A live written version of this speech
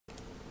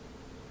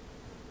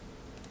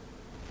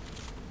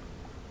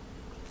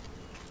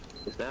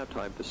It's now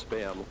time to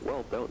spam.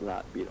 Well, don't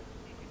that beat him.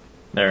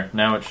 There,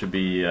 now it should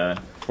be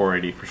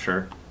 480 for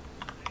sure.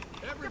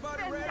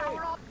 Everybody ready?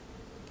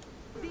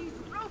 These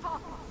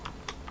robots.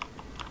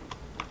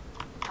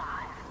 5,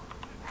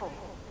 4,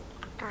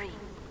 3,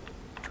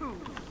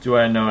 2. Do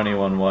I know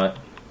anyone what?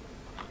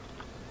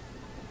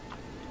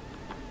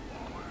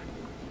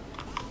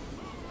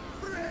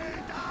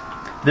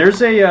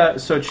 There's a,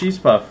 so Cheese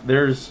Puff,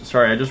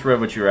 sorry, I just read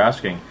what you were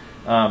asking.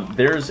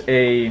 There's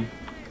a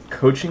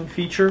coaching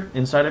feature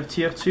inside of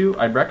TF2.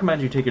 I'd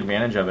recommend you take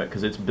advantage of it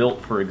because it's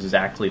built for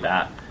exactly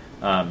that.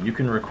 You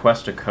can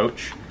request a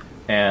coach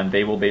and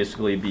they will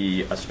basically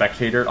be a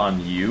spectator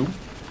on you.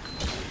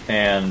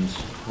 And,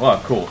 well,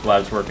 cool,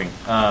 glad it's working.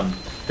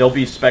 They'll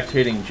be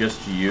spectating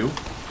just you.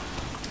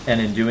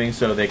 And in doing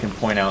so, they can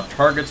point out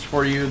targets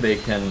for you. They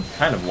can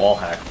kind of wall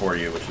hack for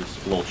you, which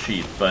is a little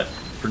cheap, but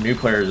for new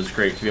players, it's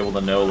great to be able to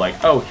know, like,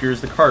 oh,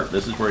 here's the cart,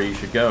 this is where you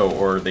should go,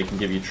 or they can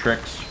give you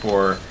tricks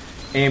for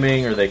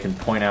aiming, or they can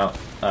point out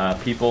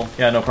people.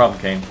 Yeah, no problem,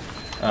 Kane.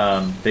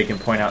 They can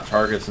point out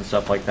targets and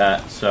stuff like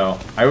that, so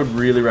I would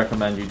really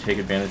recommend you take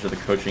advantage of the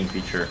coaching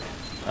feature.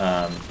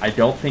 I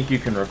don't think you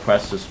can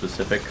request a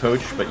specific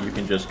coach, but you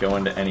can just go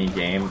into any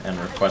game and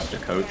request a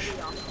coach,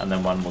 and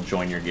then one will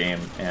join your game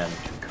and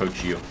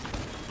coach you.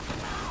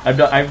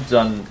 I've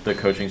done the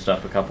coaching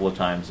stuff a couple of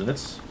times, and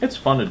it's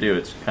fun to do.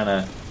 It's kind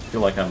of feel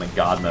like I'm in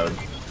God mode.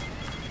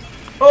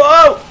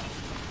 Oh!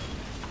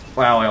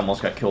 Wow, I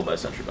almost got killed by a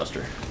Sentry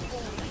Buster.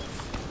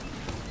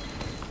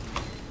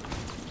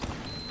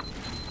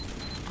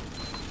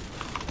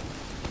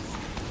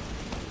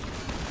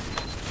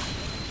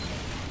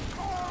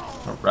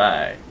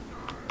 Alright.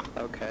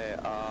 Okay,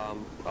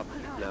 up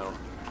now.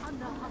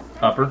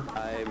 Upper?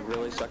 I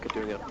really suck at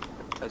doing it.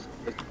 As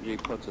he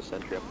puts a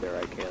sentry up there,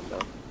 I can,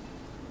 though.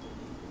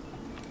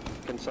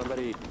 Can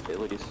somebody at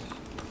least...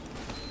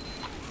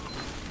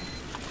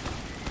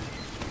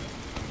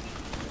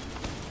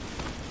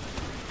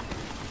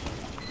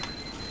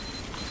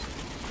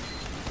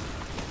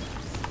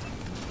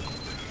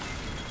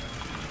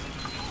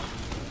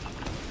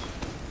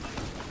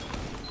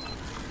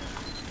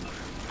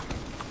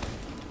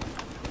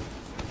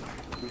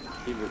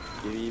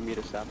 Do you need me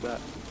to stop that?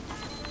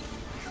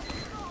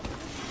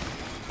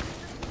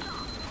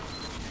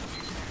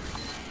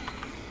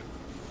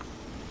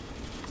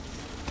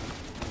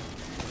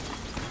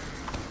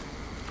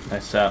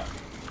 Nice sap.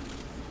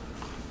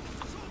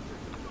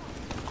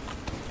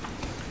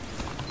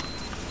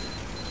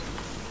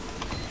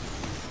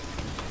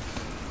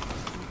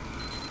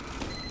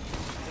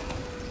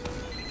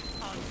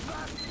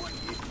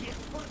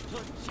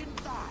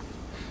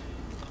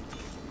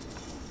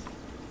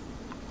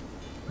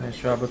 Nice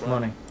job with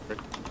money.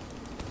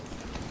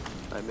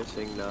 I'm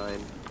missing 9.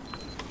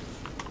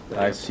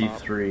 I see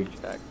 3.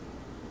 Check.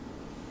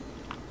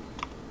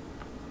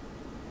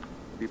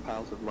 3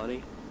 piles of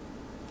money.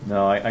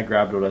 No, I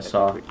grabbed what I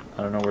saw.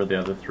 I don't know where the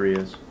other 3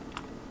 is.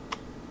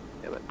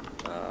 Damn it.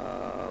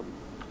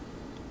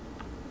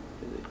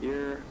 Is it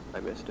here? I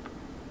missed it.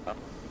 Oh.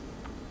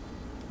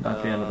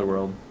 Not the end of the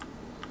world.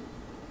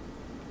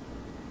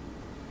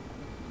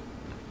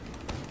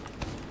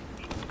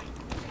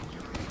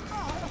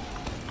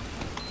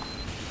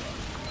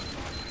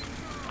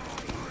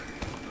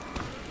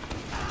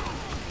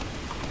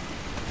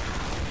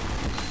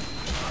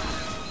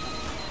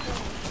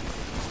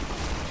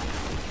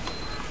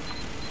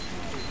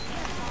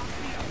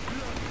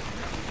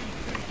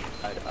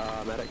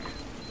 Medic.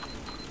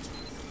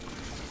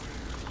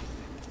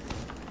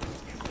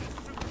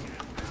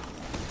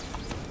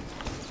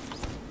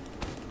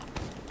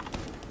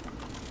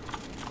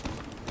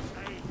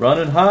 Run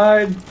and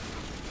hide!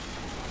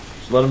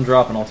 Just let him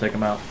drop and I'll take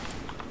him out.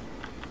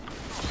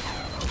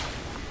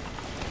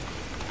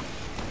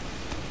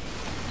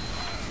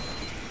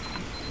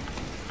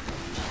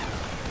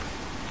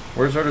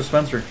 Where's our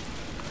dispenser?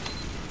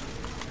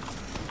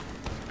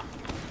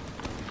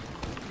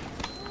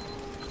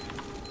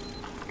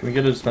 Can we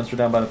get a dispenser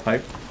down by the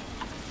pipe?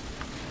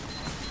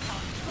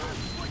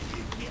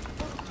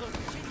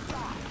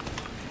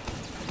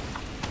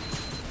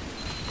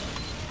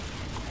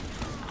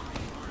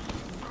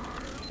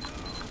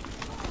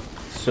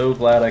 So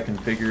glad I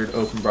configured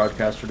Open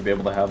Broadcaster to be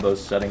able to have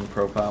those setting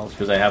profiles,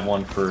 because I have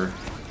one for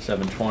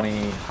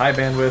 720 high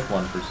bandwidth,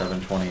 one for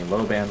 720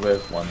 low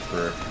bandwidth, one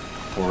for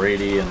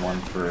 480, and one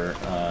for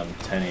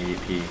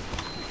 1080p.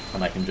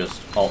 And I can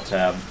just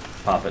Alt-Tab,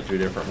 pop it to a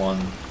different one.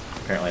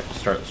 Apparently I have to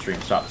start the stream,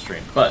 stop the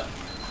stream, but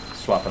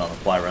swap it on the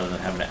fly rather than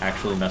having to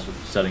actually mess with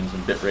the settings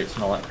and bit rates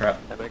and all that crap.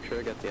 I make sure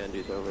I get the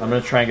NGs over. I'm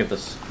gonna try and get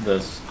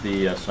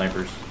the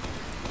snipers.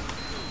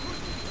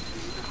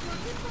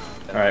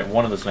 All right,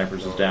 one of the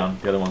snipers is down.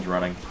 The other one's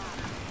running.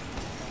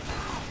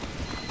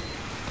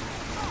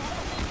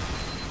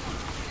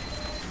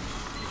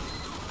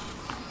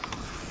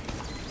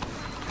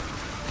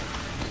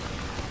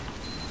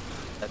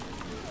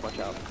 Watch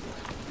out.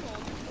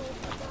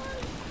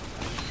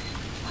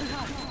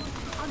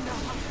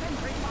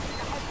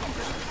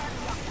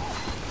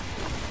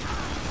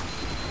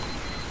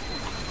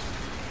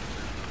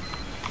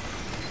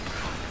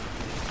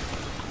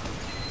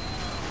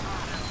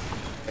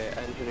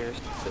 engineer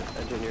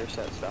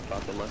set stuff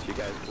up unless you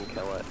guys can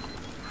kill it.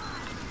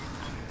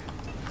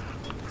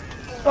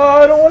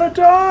 Oh, I don't want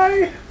to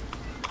die!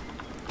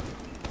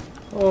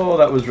 Oh,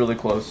 that was really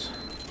close.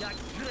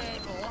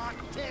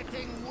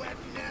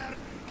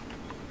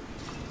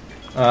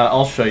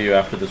 I'll show you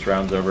after this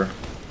round's over.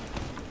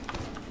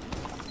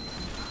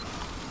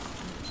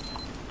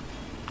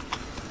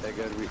 They're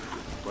good, we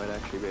might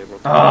actually be able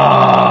to...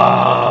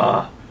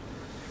 Ah!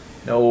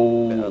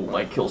 No,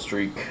 my kill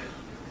streak.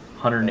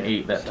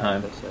 108 that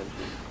time. And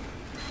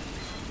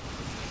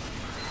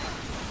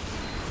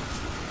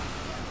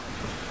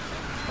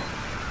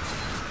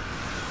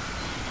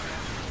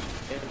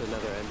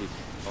another ND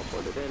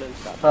teleported in and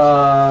stopped.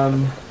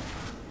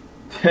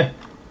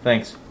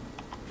 Thanks,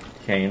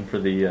 Kane, for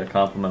the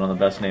compliment on the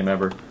best name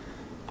ever.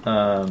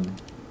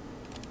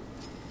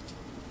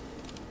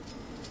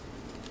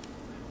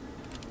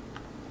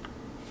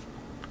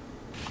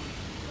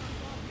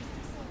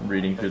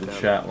 Reading through the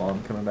chat while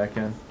I'm coming back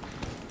in.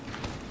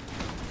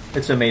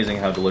 It's amazing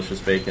how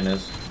delicious bacon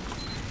is.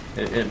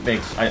 It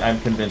makes,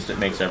 I'm convinced it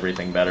makes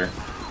everything better.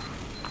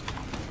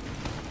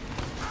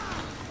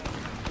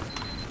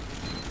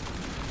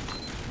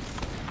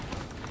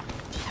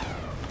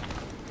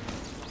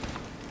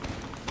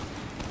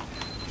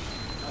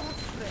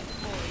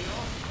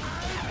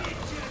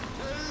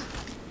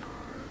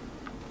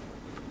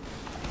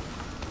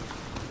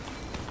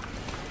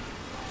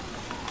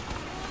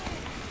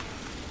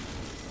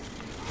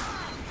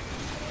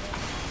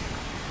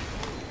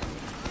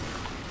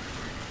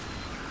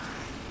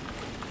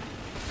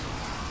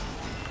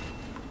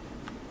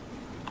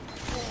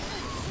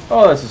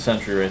 Oh, that's a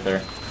sentry right there.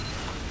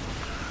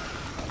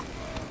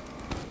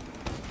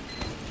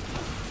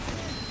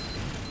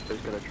 Who's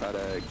gonna try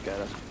to get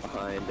us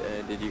behind?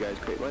 And did you guys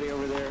create money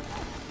over there?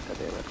 God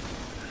damn it.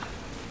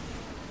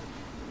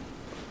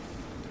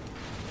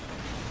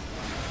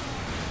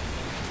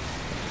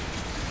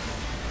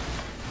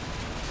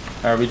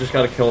 Alright, we just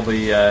gotta kill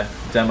the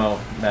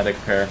demo medic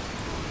pair.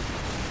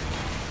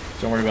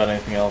 Don't worry about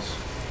anything else.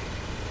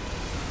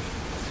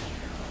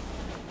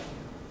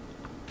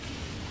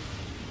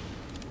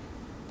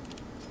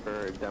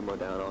 Demo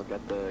down, I'll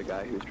get the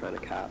guy who's trying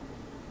to cap.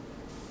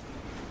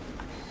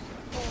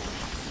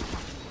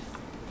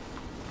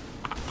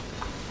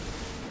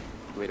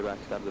 Way to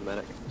backstab the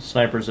medic.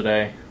 Snipers a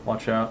day,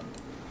 watch out.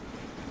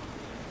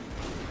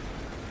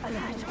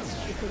 Alert.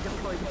 If they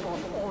deploy the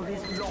bomb, all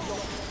is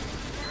lost.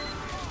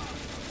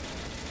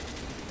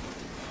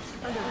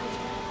 Alert.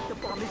 The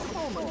bomb is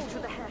almost to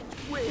the hatch.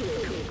 Wait.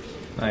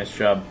 Nice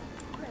job.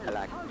 I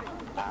like.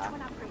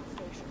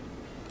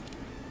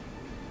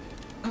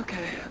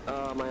 Okay,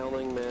 my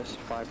only missed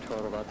 5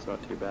 total, that's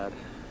not too bad.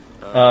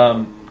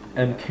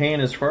 And Kane,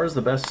 as far as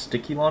the best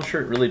sticky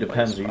launcher, it really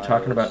depends. Are you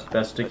talking about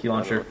best sticky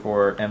launcher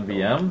for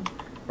MvM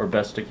or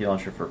best sticky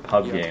launcher for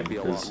pub game?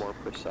 Because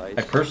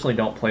I personally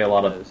don't play a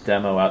lot of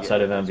demo outside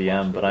of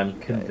MvM, but I'm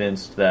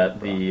convinced that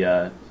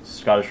the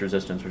Scottish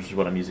Resistance, which is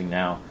what I'm using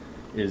now,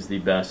 is the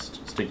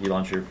best sticky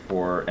launcher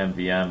for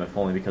MvM, if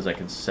only because I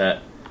can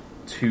set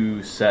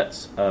 2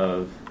 sets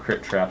of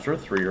crit traps, or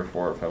 3 or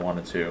 4 if I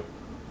wanted to,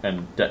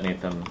 and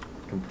detonate them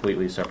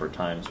completely separate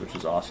times, which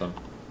is awesome.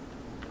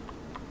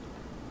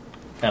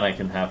 And I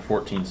can have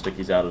 14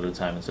 stickies out at a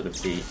time instead of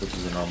 8, which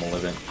is a normal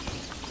limit.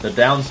 The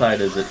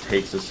downside is it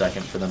takes a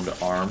second for them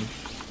to arm,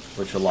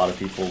 which a lot of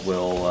people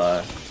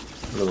will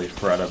really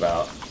fret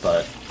about,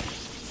 but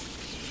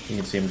you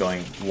can see them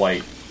going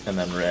white and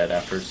then red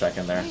after a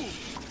second there.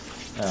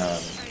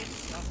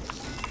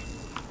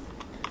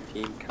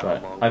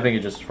 But I think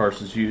it just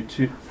forces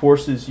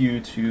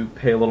you to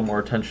pay a little more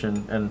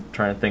attention and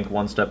try and think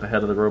one step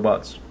ahead of the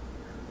robots.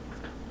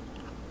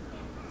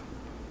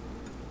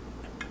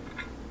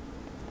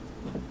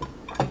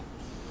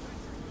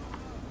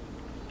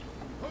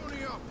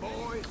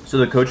 So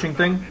the coaching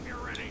thing,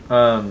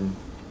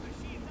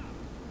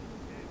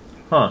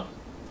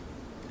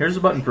 here's a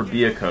button for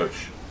be a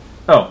coach.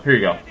 Oh, here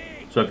you go.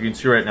 So if you can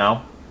see right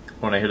now,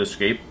 when I hit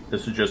escape,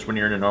 this is just when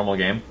you're in a normal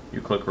game. You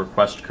click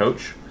request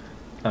coach,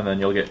 and then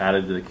you'll get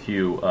added to the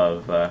queue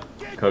of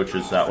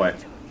coaches that way.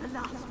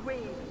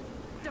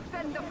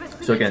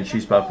 So again,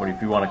 Cheese Puff,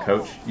 if you want to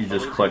coach, you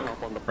just click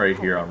right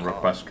here on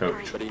request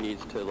coach. But he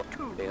needs to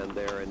stand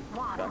there and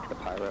back the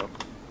pyro.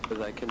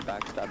 Because I can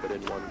backstab it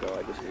in one go,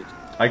 I just need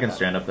to... I can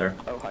stand up there.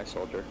 Oh, hi,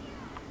 soldier.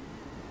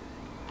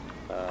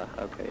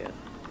 Okay, yeah.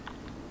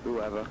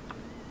 Whoever.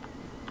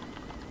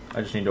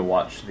 I just need to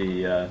watch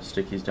the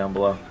stickies down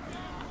below.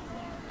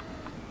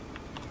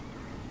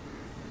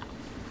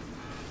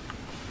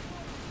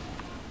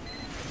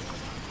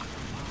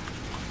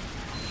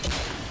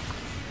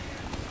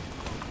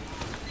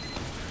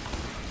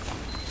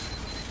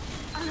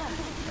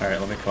 Alright,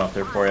 let me come up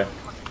there for you.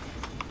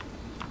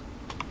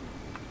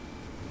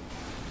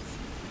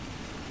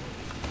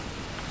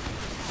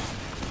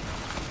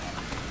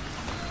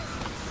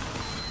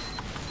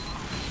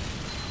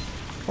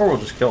 Or we'll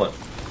just kill it.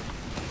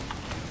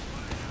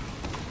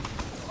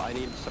 I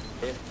need some,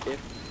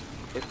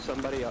 if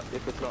somebody,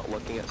 if it's not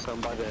looking at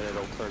somebody, then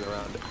it'll turn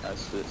around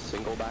as a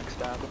single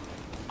backstab.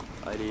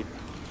 I need...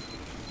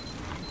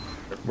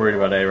 Worried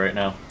about A right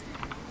now.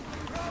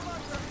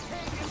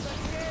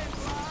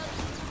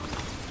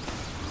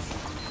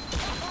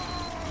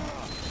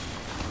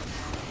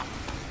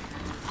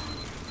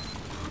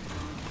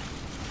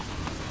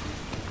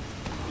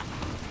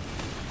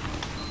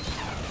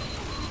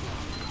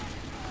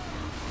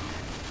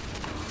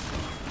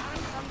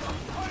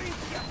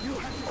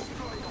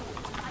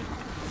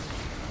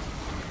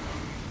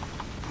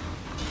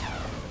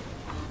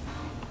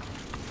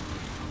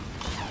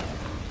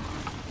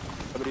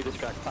 Somebody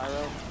distract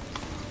Pyro.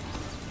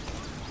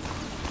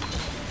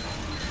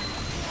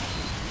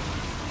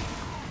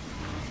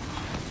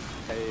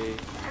 Hey.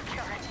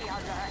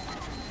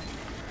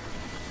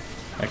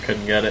 I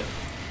couldn't get it.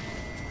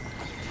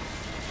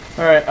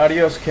 Alright,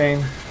 adios,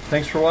 Kane.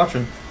 Thanks for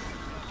watching.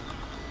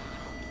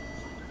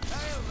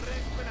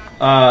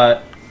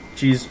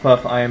 Jesus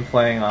Puff, I am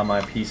playing on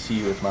my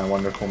PC with my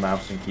wonderful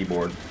mouse and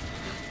keyboard.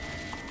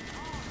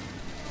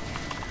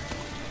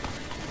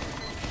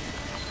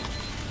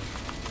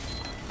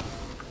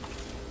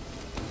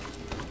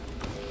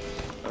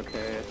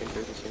 Okay, I think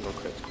there's a single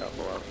crit scout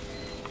below.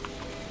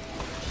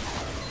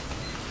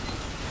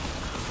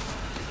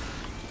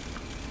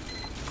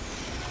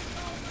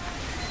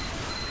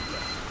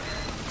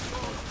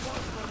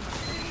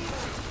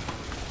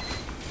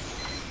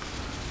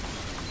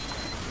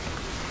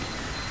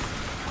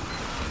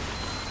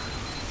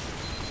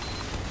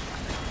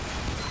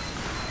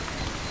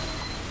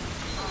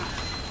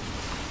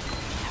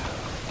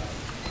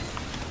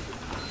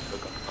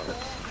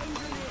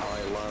 How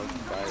I love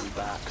buying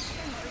backs.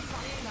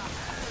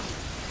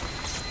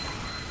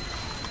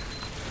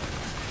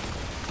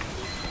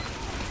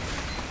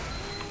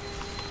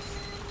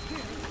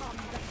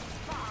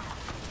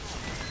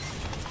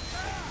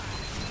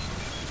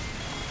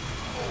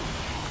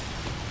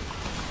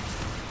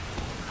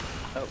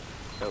 Oh,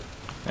 nope.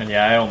 And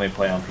yeah, I only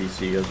play on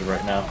PC as of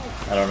right now.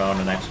 I don't own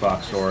an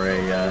Xbox or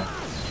a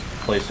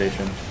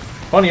PlayStation.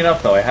 Funny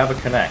enough, though, I have a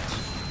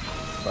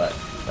Kinect, but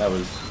that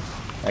was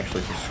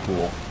actually for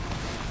school.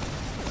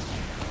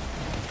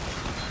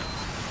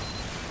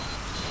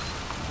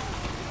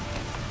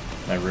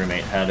 My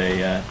roommate had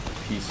a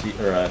PC,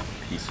 or a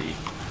PC.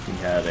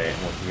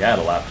 He had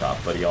a laptop,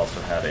 but he also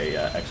had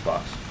a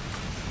Xbox.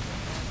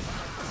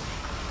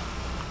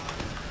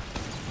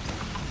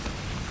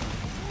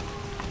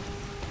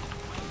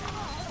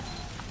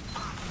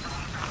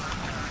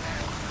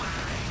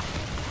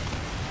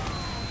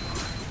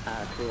 I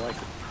actually like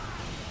it.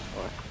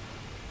 What?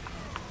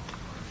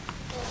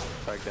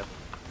 Sorry, go.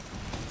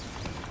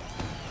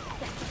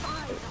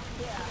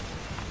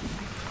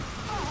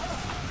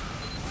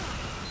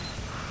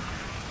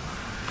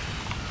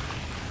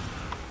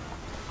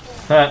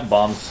 That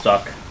bomb's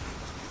stuck.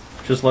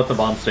 Just let the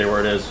bomb stay where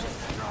it is.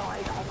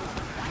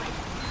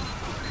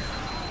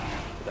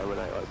 That when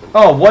I opened.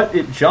 Oh, what?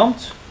 It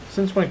jumped?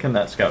 Since when can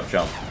that scout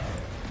jump?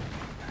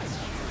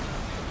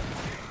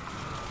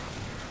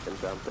 Can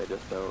jump, they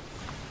just don't.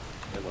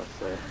 Unless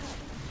they're...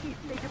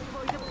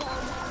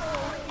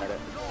 At it.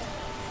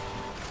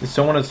 Is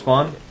someone at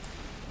spawn?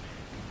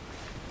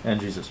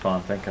 NG's at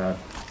spawn, thank God.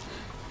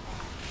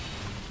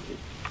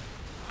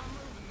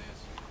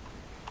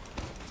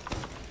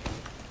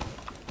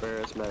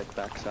 Where's medic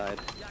backside?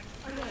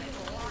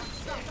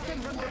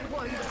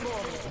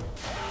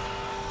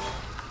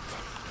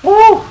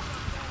 Woo!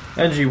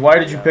 NG, why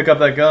did you pick up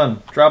that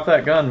gun? Drop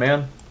that gun,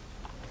 man.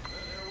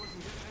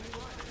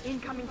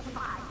 Incoming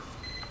spy.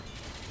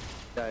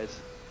 Guys,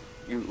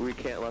 we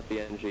can't let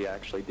the NG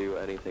actually do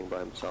anything by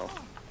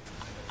himself.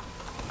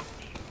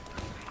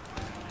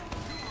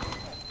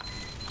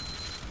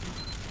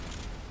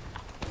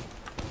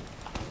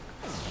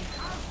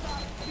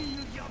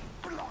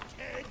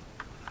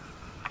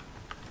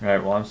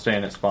 Alright, well I'm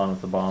staying at spawn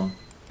with the bomb.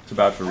 It's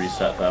about to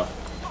reset though.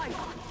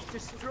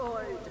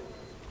 Destroyed.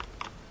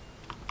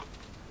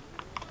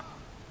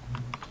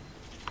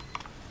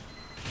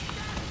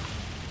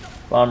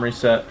 Bomb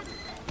reset.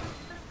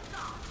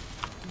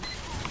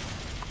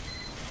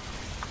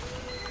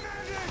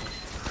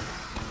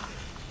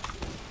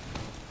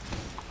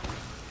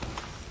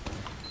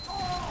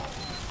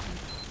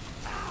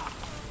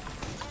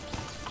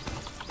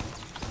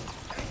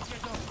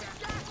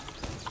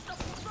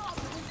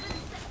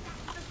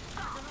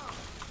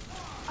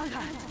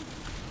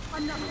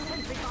 Another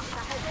sentry box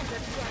has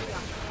entered the area.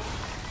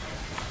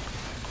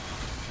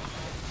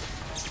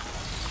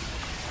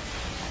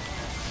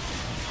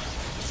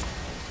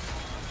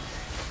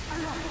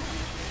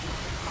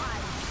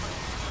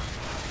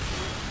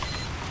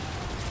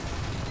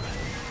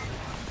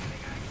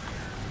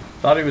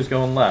 Thought he was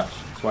going left.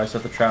 That's why I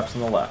set the traps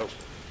on the left.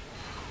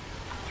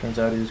 Turns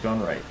out he was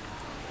going right.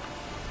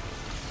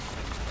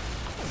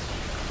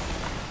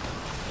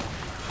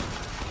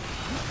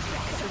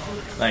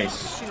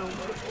 Nice.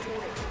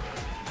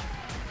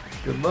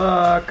 Good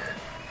luck.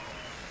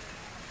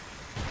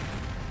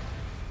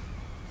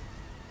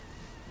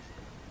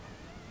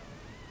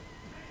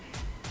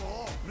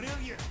 Oh,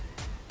 brilliant.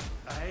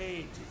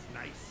 Aye, it is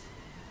nice.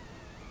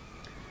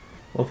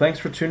 Well, thanks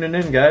for tuning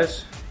in,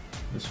 guys.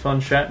 It was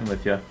fun chatting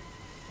with you.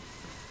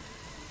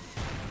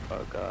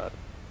 Oh god,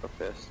 a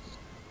fist.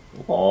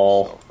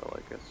 Lol. So, I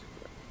guess.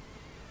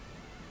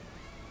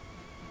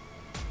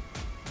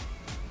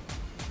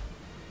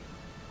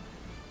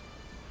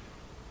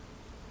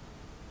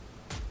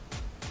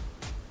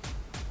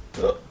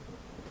 There are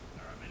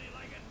many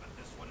like it, but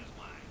this one is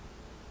mine.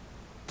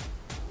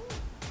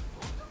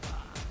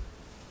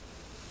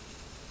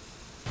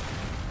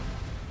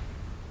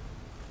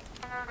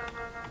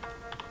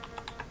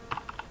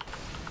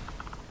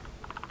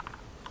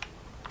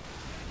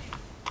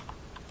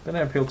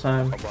 Banana peel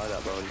time. I'll buy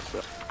that bone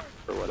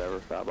stuff or whatever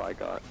fab I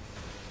got.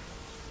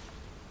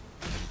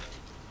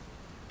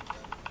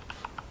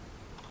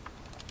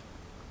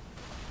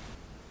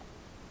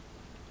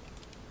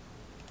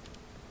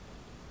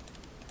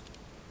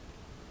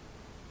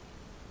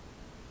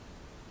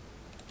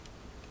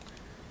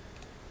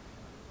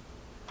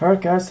 Alright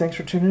guys, thanks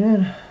for tuning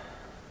in.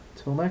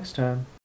 Till next time.